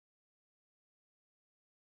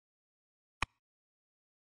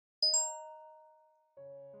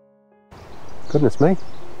Goodness me.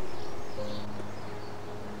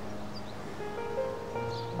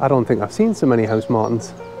 I don't think I've seen so many house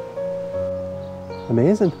martins.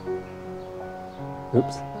 Amazing.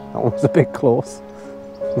 Oops, that one was a bit close.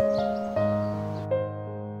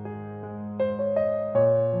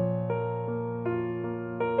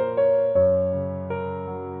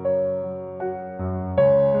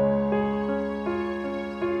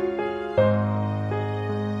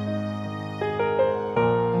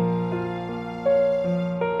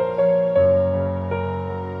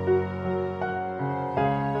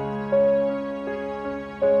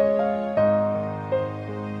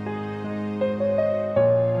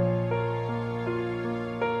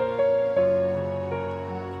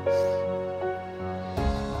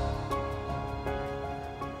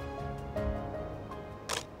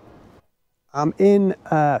 I'm in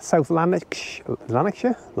South Lanarkshire,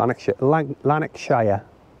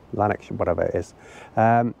 whatever it is,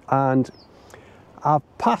 and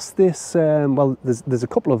I've passed this, well there's a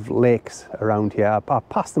couple of lakes around here. I've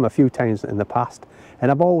passed them a few times in the past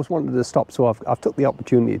and I've always wanted to stop, so I've took the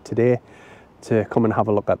opportunity today to come and have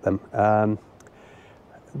a look at them.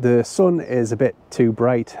 The sun is a bit too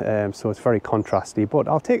bright, so it's very contrasty, but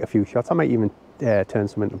I'll take a few shots. I might even turn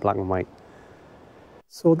some into black and white.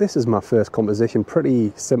 So this is my first composition,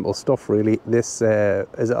 pretty simple stuff really. This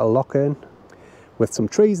is a loch with some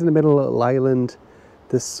trees in the middle, a little island.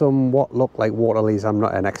 There's some what look like water lilies. I'm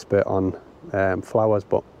not an expert on flowers,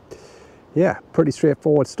 but yeah, pretty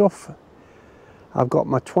straightforward stuff. I've got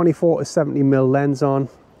my 24-70mm lens on,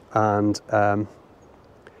 and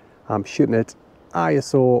I'm shooting at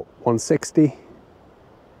ISO 160,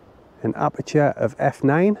 an aperture of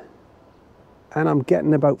f9, and I'm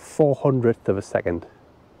getting about 400th of a second.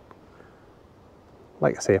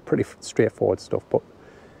 Like I say, pretty straightforward stuff, but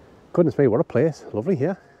goodness me, what a place. Lovely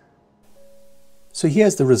here. So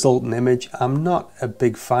here's the resultant image. I'm not a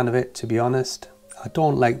big fan of it, to be honest. I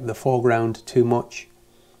don't like the foreground too much.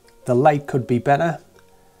 The light could be better,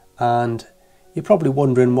 and you're probably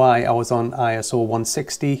wondering why I was on ISO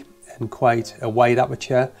 160 and quite a wide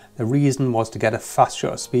aperture. The reason was to get a fast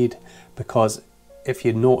shutter speed, because if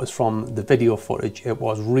you notice from the video footage, it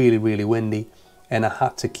was really windy and I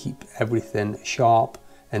had to keep everything sharp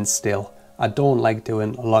and still. I don't like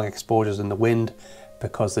doing long exposures in the wind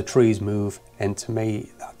because the trees move, and to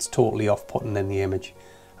me that's totally off-putting in the image.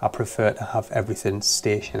 I prefer to have everything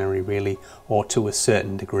stationary really, or to a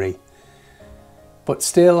certain degree. But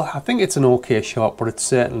still, I think it's an okay shot, but it's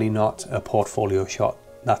certainly not a portfolio shot,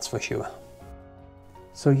 that's for sure.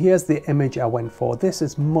 So here's the image I went for. This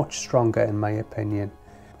is much stronger in my opinion.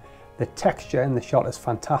 The texture in the shot is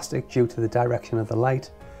fantastic due to the direction of the light,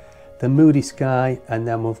 the moody sky, and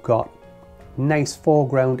then we've got nice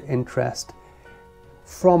foreground interest.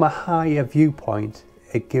 From a higher viewpoint,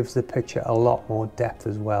 it gives the picture a lot more depth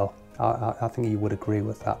as well. I think you would agree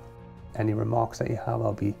with that. Any remarks that you have,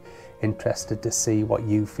 I'll be interested to see what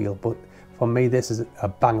you feel. But for me, this is a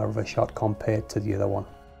banger of a shot compared to the other one.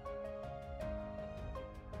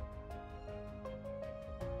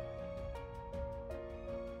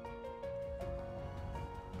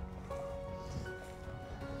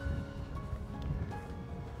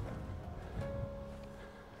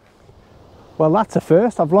 Well, that's a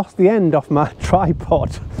first. I've lost the end off my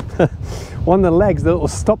tripod. One of the legs, the little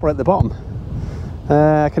stopper at the bottom.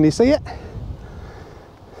 Can you see it?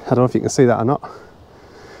 I don't know if you can see that or not.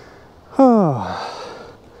 Oh,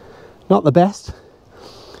 not the best.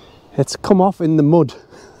 It's come off in the mud.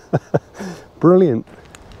 Brilliant.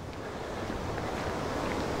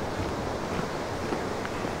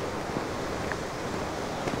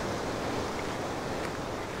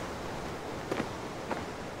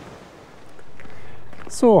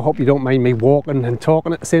 So I hope you don't mind me walking and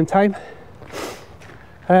talking at the same time.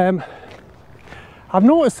 I've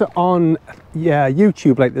noticed that on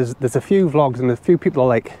YouTube, like there's a few vlogs and a few people are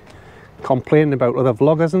like complaining about other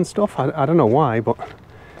vloggers and stuff. I don't know why, but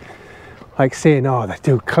like saying, oh, they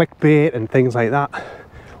do clickbait and things like that.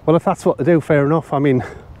 Well, if that's what they do, fair enough. I mean,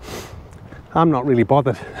 I'm not really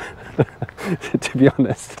bothered, to be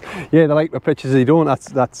honest. Yeah, they like my pictures, they don't.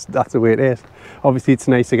 That's the way it is. Obviously, it's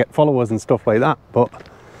nice to get followers and stuff like that, but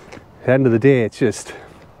at the end of the day, it's just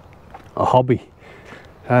a hobby.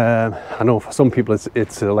 I know for some people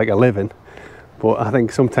it's like a living, but I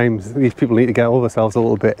think sometimes these people need to get over themselves a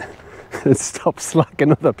little bit and stop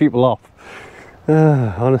slacking other people off.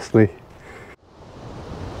 Honestly.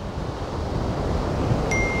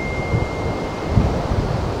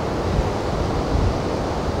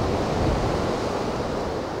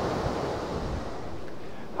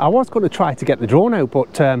 I was going to try to get the drone out,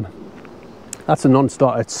 but that's a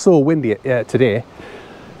non-starter. It's so windy today.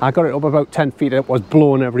 I got it up about 10 feet, it was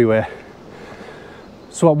blowing everywhere.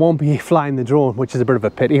 So I won't be flying the drone, which is a bit of a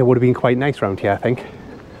pity. It would have been quite nice around here, I think.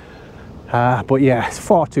 But yeah, it's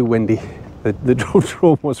far too windy. The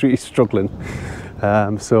drone was really struggling.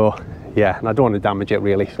 So yeah, and I don't want to damage it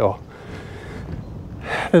really, so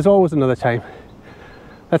there's always another time.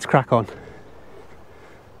 Let's crack on.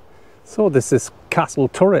 So there's this castle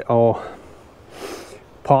turret, or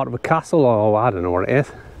part of a castle, or I don't know what it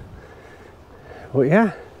is. But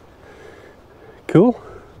yeah, cool.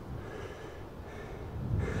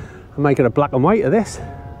 I might get a black and white of this.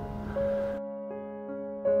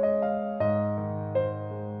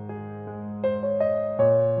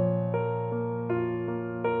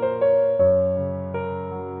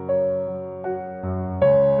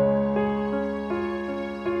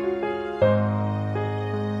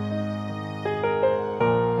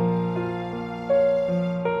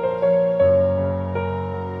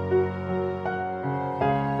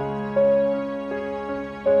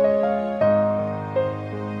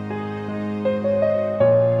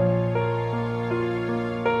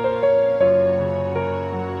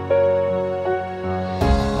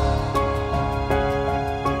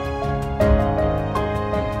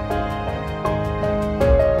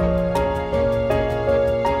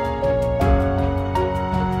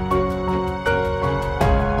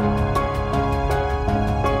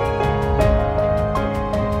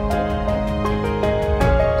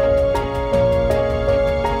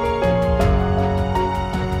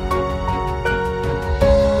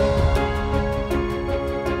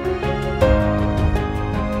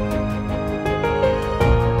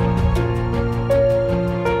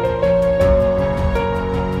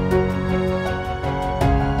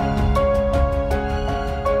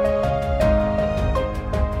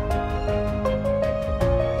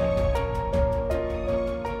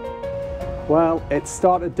 Well, it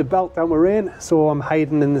started to belt down with rain, so I'm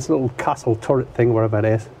hiding in this little castle turret thing, wherever it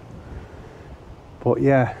is. But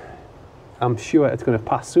yeah, I'm sure it's going to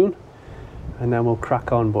pass soon, and then we'll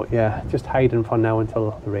crack on. But yeah, just hiding for now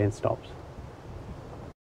until the rain stops.